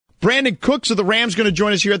Brandin Cooks of the Rams going to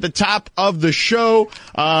join us here at the top of the show.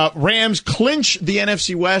 Rams clinch the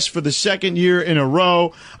NFC West for the second year in a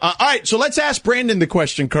row. All right, so let's ask Brandon the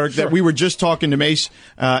question, Kirk, that we were just talking to Mace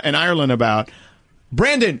and Ireland about.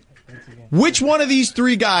 Brandon, which one of these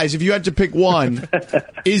three guys, if you had to pick one,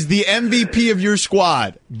 is the MVP of your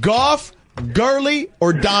squad? Goff, Gurley,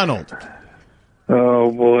 or Donald?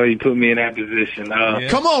 Oh, boy, you put me in that position.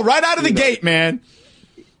 Come on, right out of the gate, man.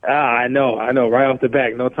 I know, right off the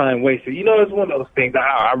back, no time wasted. It's one of those things.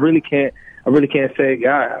 I really can't say.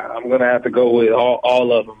 I'm gonna have to go with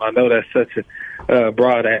all of them. I know that's such a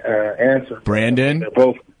broad answer. Brandon,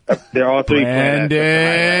 they're all three.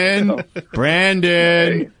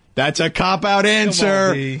 Brandon, that's a cop-out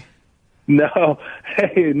answer. No,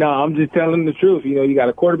 I'm just telling the truth. You got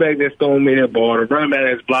a quarterback that's throwing me that ball, a running back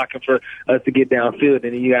that's blocking for us to get downfield,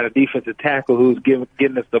 and then you got a defensive tackle who's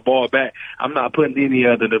getting us the ball back. I'm not putting any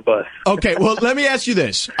other the bus. Okay, well, let me ask you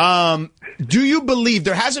this. Do you believe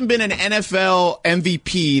there hasn't been an NFL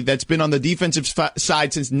MVP that's been on the defensive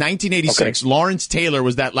side since 1986? Okay. Lawrence Taylor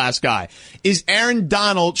was that last guy. Is Aaron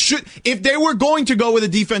Donald, if they were going to go with a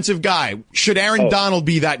defensive guy, should Aaron Donald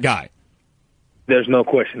be that guy? There's no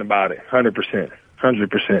question about it. 100%.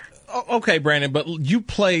 100%. Okay, Brandon, but you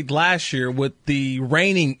played last year with the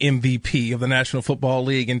reigning MVP of the National Football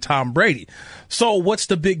League and Tom Brady. So what's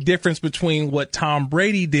the big difference between what Tom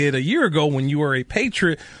Brady did a year ago when you were a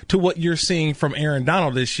Patriot to what you're seeing from Aaron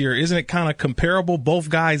Donald this year? Isn't it kind of comparable, both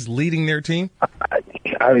guys leading their team?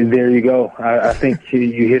 I mean, there you go. I think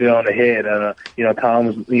you hit it on the head.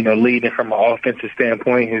 Tom's, leading from an offensive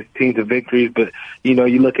standpoint, his team to victories. But, you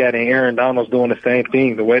look at it, Aaron Donald's doing the same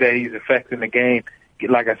thing. The way that he's affecting the game,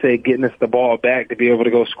 like I said, getting us the ball back to be able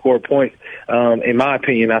to go score points. In my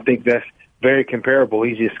opinion, I think that's very comparable.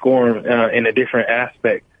 He's just scoring in a different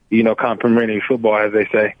aspect, complementary football, as they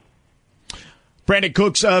say. Brandin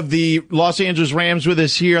Cooks of the Los Angeles Rams with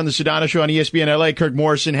us here on the Sedano Show on ESPN LA. Kirk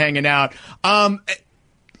Morrison hanging out.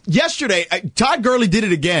 Yesterday, Todd Gurley did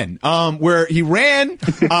it again, where he ran.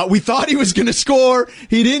 We thought he was going to score.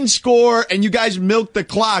 He didn't score, and you guys milked the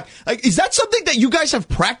clock. Is that something that you guys have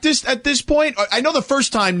practiced at this point? I know the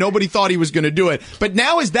first time nobody thought he was going to do it, but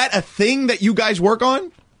now is that a thing that you guys work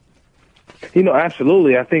on?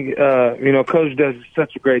 Absolutely. I think, Coach does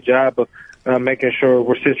such a great job of making sure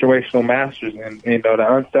we're situational masters, and the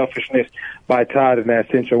unselfishness by Todd in that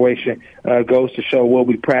situation goes to show what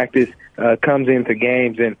we practice. Comes into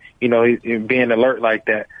games and, being alert like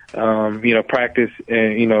that, practice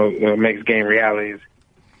and, makes game realities.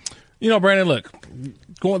 Brandon, look,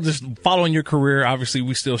 just following your career, obviously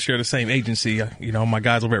we still share the same agency, my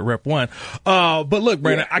guys over at Rep 1. But look,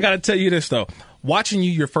 Brandon, I got to tell you this, though. Watching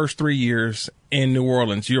you your first 3 years in New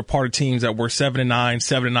Orleans, you're part of teams that were 7-9,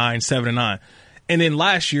 7-9, 7-9. And then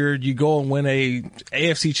last year, you go and win a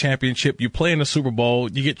AFC championship, you play in the Super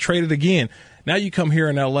Bowl, you get traded again. Now you come here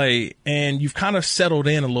in L.A., and you've kind of settled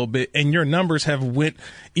in a little bit, and your numbers have went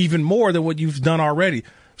even more than what you've done already.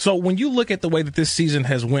 So when you look at the way that this season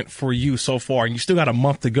has went for you so far, and you still got a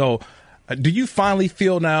month to go, do you finally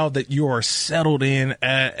feel now that you are settled in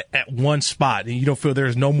at one spot, and you don't feel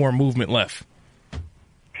there's no more movement left?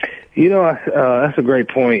 That's a great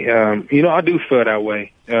point. I do feel that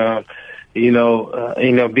way.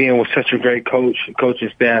 Being with such a great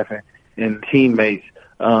coaching staff and teammates,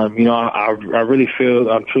 I really feel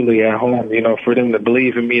I'm truly at home. For them to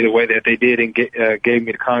believe in me the way that they did and gave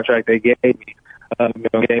me the contract they gave me,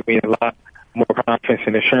 gave me a lot more confidence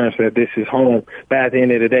and assurance that this is home. But at the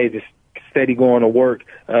end of the day, just steady going to work,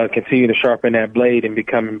 continue to sharpen that blade and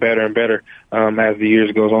becoming better and better as the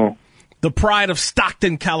years goes on. The pride of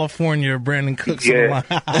Stockton, California, Brandin Cooks.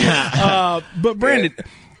 Yeah. But Brandon,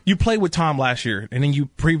 you played with Tom last year, and then you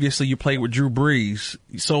played with Drew Brees.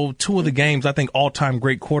 So two of the games, I think, all-time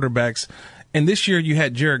great quarterbacks. And this year you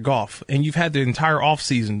had Jared Goff, and you've had the entire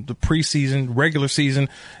offseason, the preseason, regular season,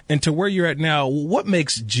 and to where you're at now. What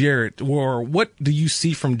makes Jared, or what do you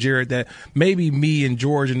see from Jared that maybe me and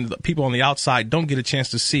George and the people on the outside don't get a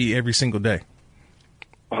chance to see every single day?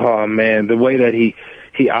 Oh, man, the way that he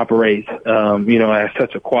operates, has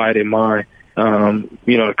such a quiet mind.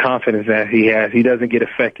 The confidence that he has, he doesn't get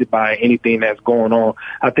affected by anything that's going on.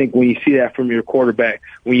 I think when you see that from your quarterback,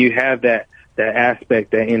 when you have that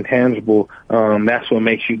aspect, that intangible, that's what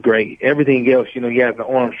makes you great. Everything else, he has the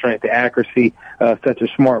arm strength, the accuracy, such a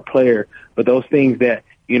smart player. But those things that,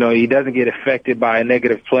 he doesn't get affected by a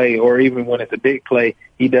negative play, or even when it's a big play,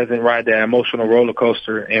 he doesn't ride that emotional roller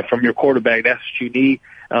coaster. And from your quarterback, that's what you need.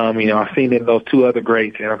 I've seen it in those two other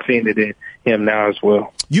greats, and I've seen it him now as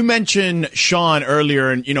well. You mentioned Sean earlier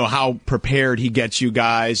and, how prepared he gets you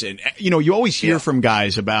guys. And, you always hear from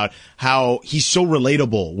guys about how he's so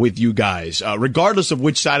relatable with you guys, regardless of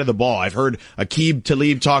which side of the ball. I've heard Aqib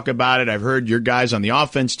Talib talk about it. I've heard your guys on the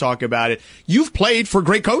offense talk about it. You've played for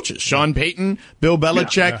great coaches, Sean Payton, Bill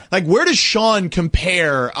Belichick. Yeah. Like, where does Sean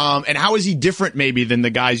compare, and how is he different maybe than the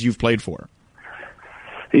guys you've played for?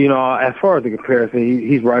 As far as the comparison,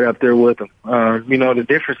 he's right up there with them. The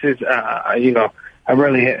difference is, I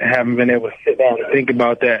really haven't been able to sit down and think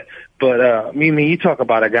about that. But, you talk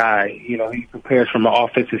about a guy, he compares from an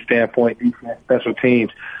offensive standpoint, defense, special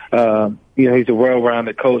teams. He's a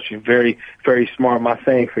well-rounded coach and very, very smart. My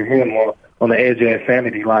saying for him on the edge of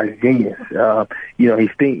insanity lies genius. You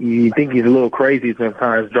think he's a little crazy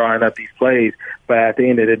sometimes drawing up these plays, but at the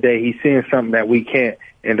end of the day, he's seeing something that we can't.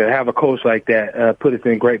 And to have a coach like that put us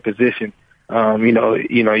in great position,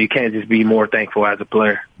 you can't just be more thankful as a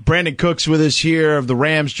player. Brandin Cooks with us here of the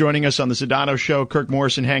Rams, joining us on the Sedano Show. Kirk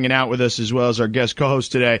Morrison hanging out with us as well as our guest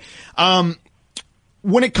co-host today.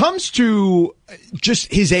 When it comes to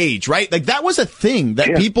just his age, right? Like that was a thing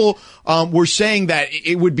that people were saying that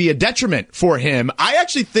it would be a detriment for him. I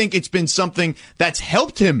actually think it's been something that's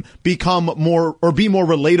helped him become more or be more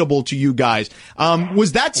relatable to you guys.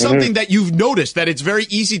 Was that something that you've noticed, that it's very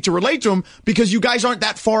easy to relate to him because you guys aren't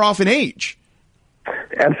that far off in age?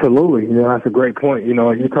 Absolutely. That's a great point. You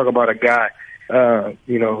talk about a guy,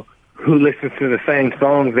 who listens to the same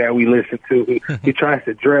songs that we listen to. He tries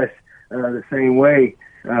to dress the same way,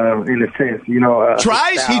 in a sense, he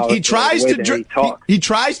tries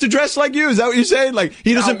to dress like you. Is that what you're saying? Like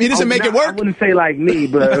he doesn't make it work. I wouldn't say like me,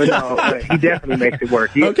 but but he definitely makes it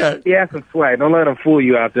work. He has some swag. Don't let him fool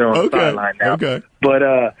you out there on the sideline now. Okay. But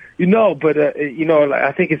I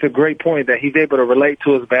think it's a great point that he's able to relate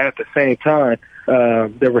to us, but at the same time,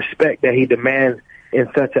 the respect that he demands in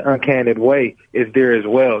such an uncandid way is there as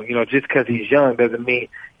well. Just because he's young doesn't mean,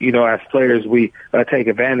 as players, we take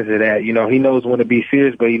advantage of that. He knows when to be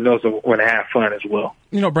serious, but he knows when to have fun as well.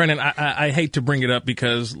 Brandon, I hate to bring it up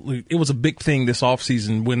because it was a big thing this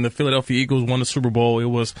offseason when the Philadelphia Eagles won the Super Bowl. It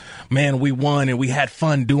was, man, we won and we had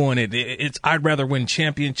fun doing it. I'd rather win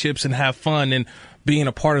championships and have fun than being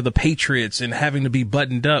a part of the Patriots and having to be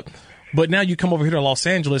buttoned up. But now you come over here to Los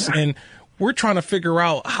Angeles and we're trying to figure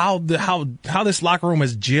out how this locker room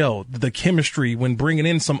has gelled, the chemistry when bringing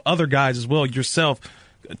in some other guys as well, yourself,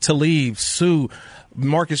 Talib, Sue,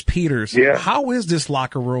 Marcus Peters. Yeah. How is this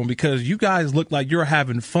locker room? Because you guys look like you're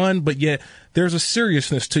having fun, but yet there's a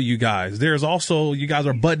seriousness to you guys. There's also, you guys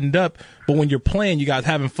are buttoned up, but when you're playing, you guys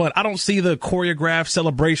having fun. I don't see the choreographed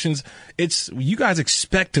celebrations. You guys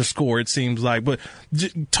expect to score, it seems like. But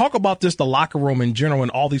talk about this, the locker room in general,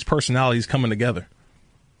 and all these personalities coming together.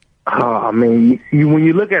 When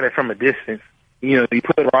you look at it from a distance, you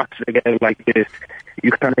put a roster together like this,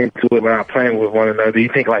 you come into it without playing with one another. You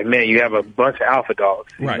think like, man, you have a bunch of alpha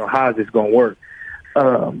dogs. Right. How is this going to work?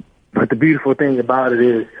 But the beautiful thing about it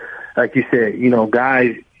is, like you said,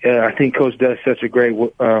 guys, I think Coach does such a great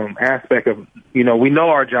aspect of, we know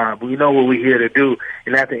our job. We know what we're here to do.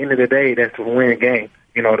 And at the end of the day, that's to win games.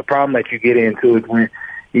 The problem that you get into is when,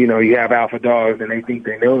 you have alpha dogs and they think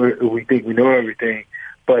we think we know everything.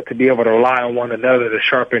 But to be able to rely on one another to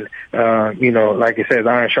sharpen, like it says,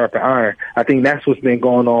 iron sharpen iron, I think that's what's been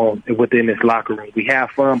going on within this locker room. We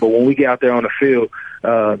have fun, but when we get out there on the field,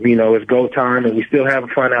 it's go time, and we still have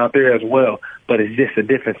fun out there as well. But it's just a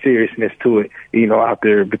different seriousness to it, out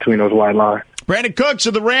there between those white lines. Brandin Cooks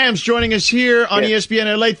of the Rams joining us here on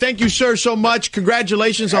ESPN LA. Thank you, sir, so much.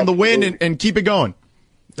 Congratulations on the win, and keep it going.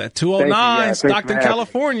 That 209, Stockton,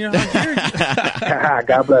 California. I hear you.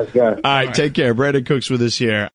 God bless, guys. All right, take care. Brandin Cooks with us here.